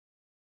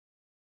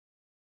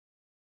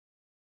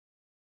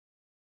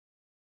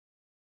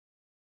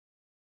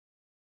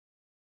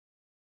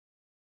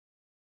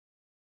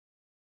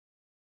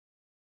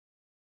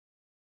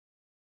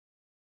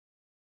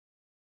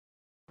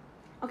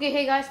Okay,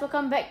 hey guys,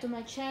 welcome back to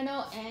my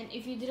channel. And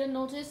if you didn't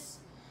notice,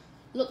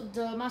 look,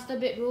 the master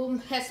bedroom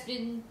has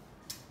been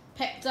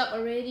packed up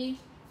already.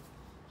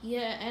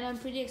 Yeah, and I'm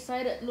pretty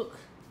excited. Look,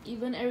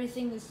 even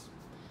everything is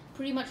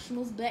pretty much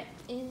moved back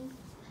in,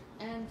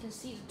 and you can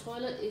see the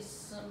toilet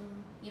is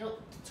the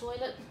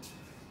toilet.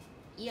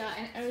 Yeah,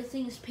 and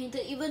everything is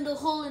painted. Even the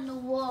hole in the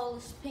wall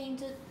is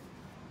painted.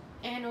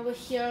 And over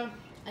here,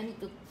 I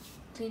need to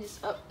clean this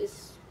up.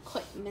 It's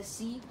quite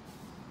messy.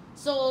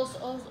 So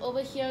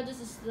over here,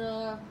 this is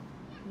the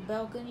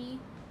balcony.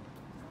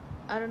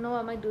 I don't know what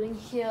am I doing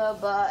here,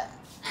 but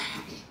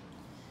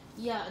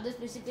yeah, that's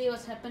basically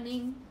what's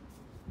happening.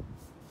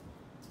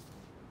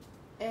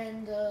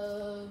 And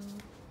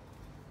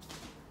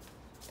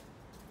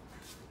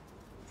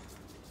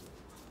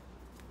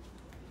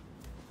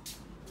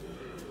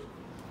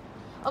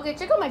okay,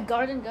 check out my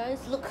garden,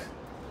 guys. Look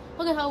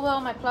at how well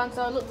my plants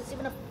are. Look, there's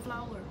even a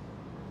flower,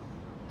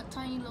 a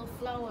tiny little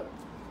flower.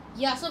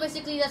 Yeah, so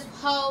basically that's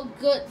how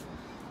good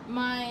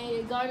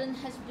my garden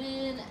has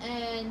been,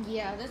 and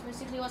yeah, that's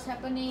basically what's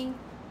happening.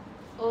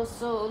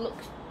 Also, look,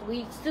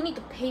 we still need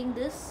to paint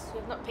this. We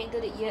have not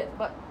painted it yet,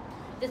 but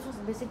this was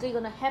basically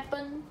gonna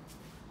happen.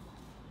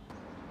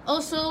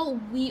 Also,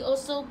 we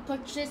also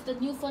purchased the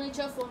new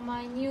furniture for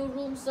my new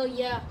room, so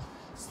yeah,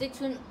 stay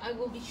tuned. I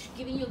will be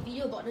giving you a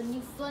video about the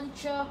new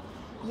furniture.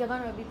 You're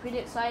gonna be pretty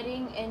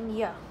exciting. And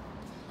yeah,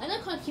 I'm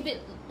not trying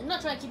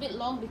to keep it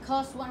long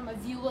because one of my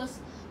viewers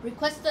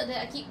requested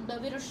that I keep the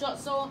video short,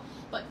 so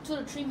but 2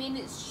 to 3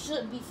 minutes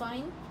should be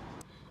fine.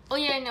 Oh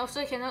yeah, and also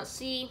you cannot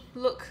see,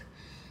 look,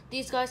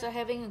 these guys are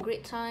having a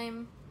great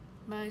time.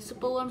 My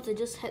super worms, they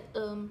just had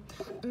a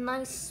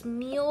nice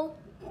meal.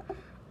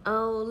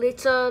 I'll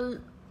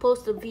later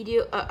post a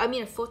video,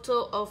 a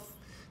photo of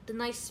the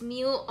nice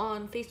meal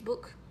on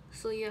Facebook,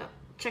 so yeah,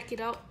 check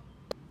it out.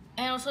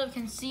 And also you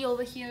can see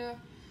over here,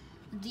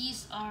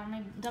 these are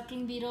my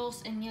duckling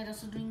beetles, and yeah, they're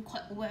also doing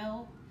quite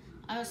well.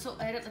 I also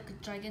added like a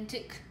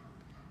gigantic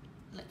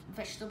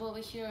vegetable over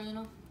here, you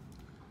know.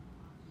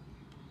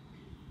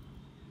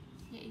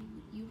 Yeah,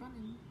 you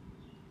running.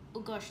 Oh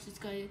gosh, this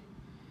guy,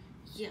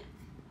 yeah,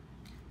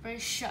 very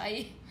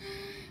shy.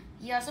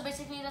 Yeah, so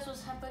basically that's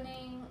what's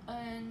happening.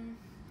 And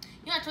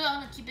I told you I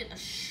want to keep it a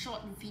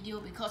short video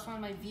because one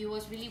of my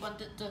viewers really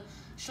wanted to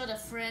show their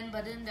friend,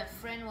 but then their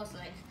friend was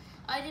like,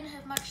 I don't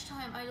have much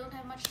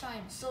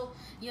time. So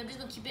yeah, I'm just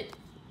gonna keep it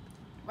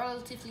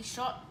relatively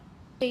short.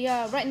 Okay,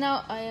 yeah, right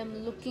now I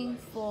am looking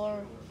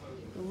for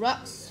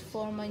rugs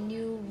for my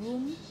new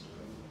room.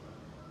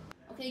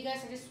 Okay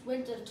guys, I just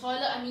went to the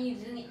toilet. I mean, you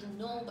didn't need to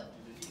know, but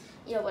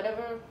yeah,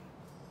 whatever,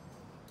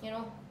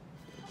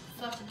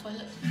 flush the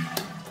toilet.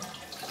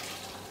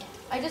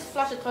 I just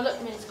flush the toilet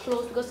when it's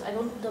closed because I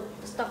don't want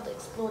the stuff to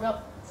explode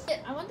out.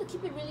 I want to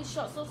keep it really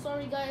short, so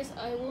sorry guys,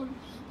 I won't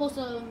post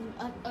a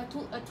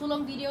too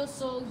long video.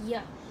 So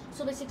yeah,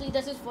 so basically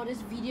that's it for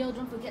this video.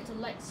 Don't forget to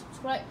like,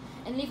 subscribe,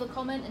 and leave a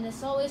comment, and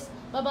as always,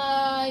 bye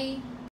bye.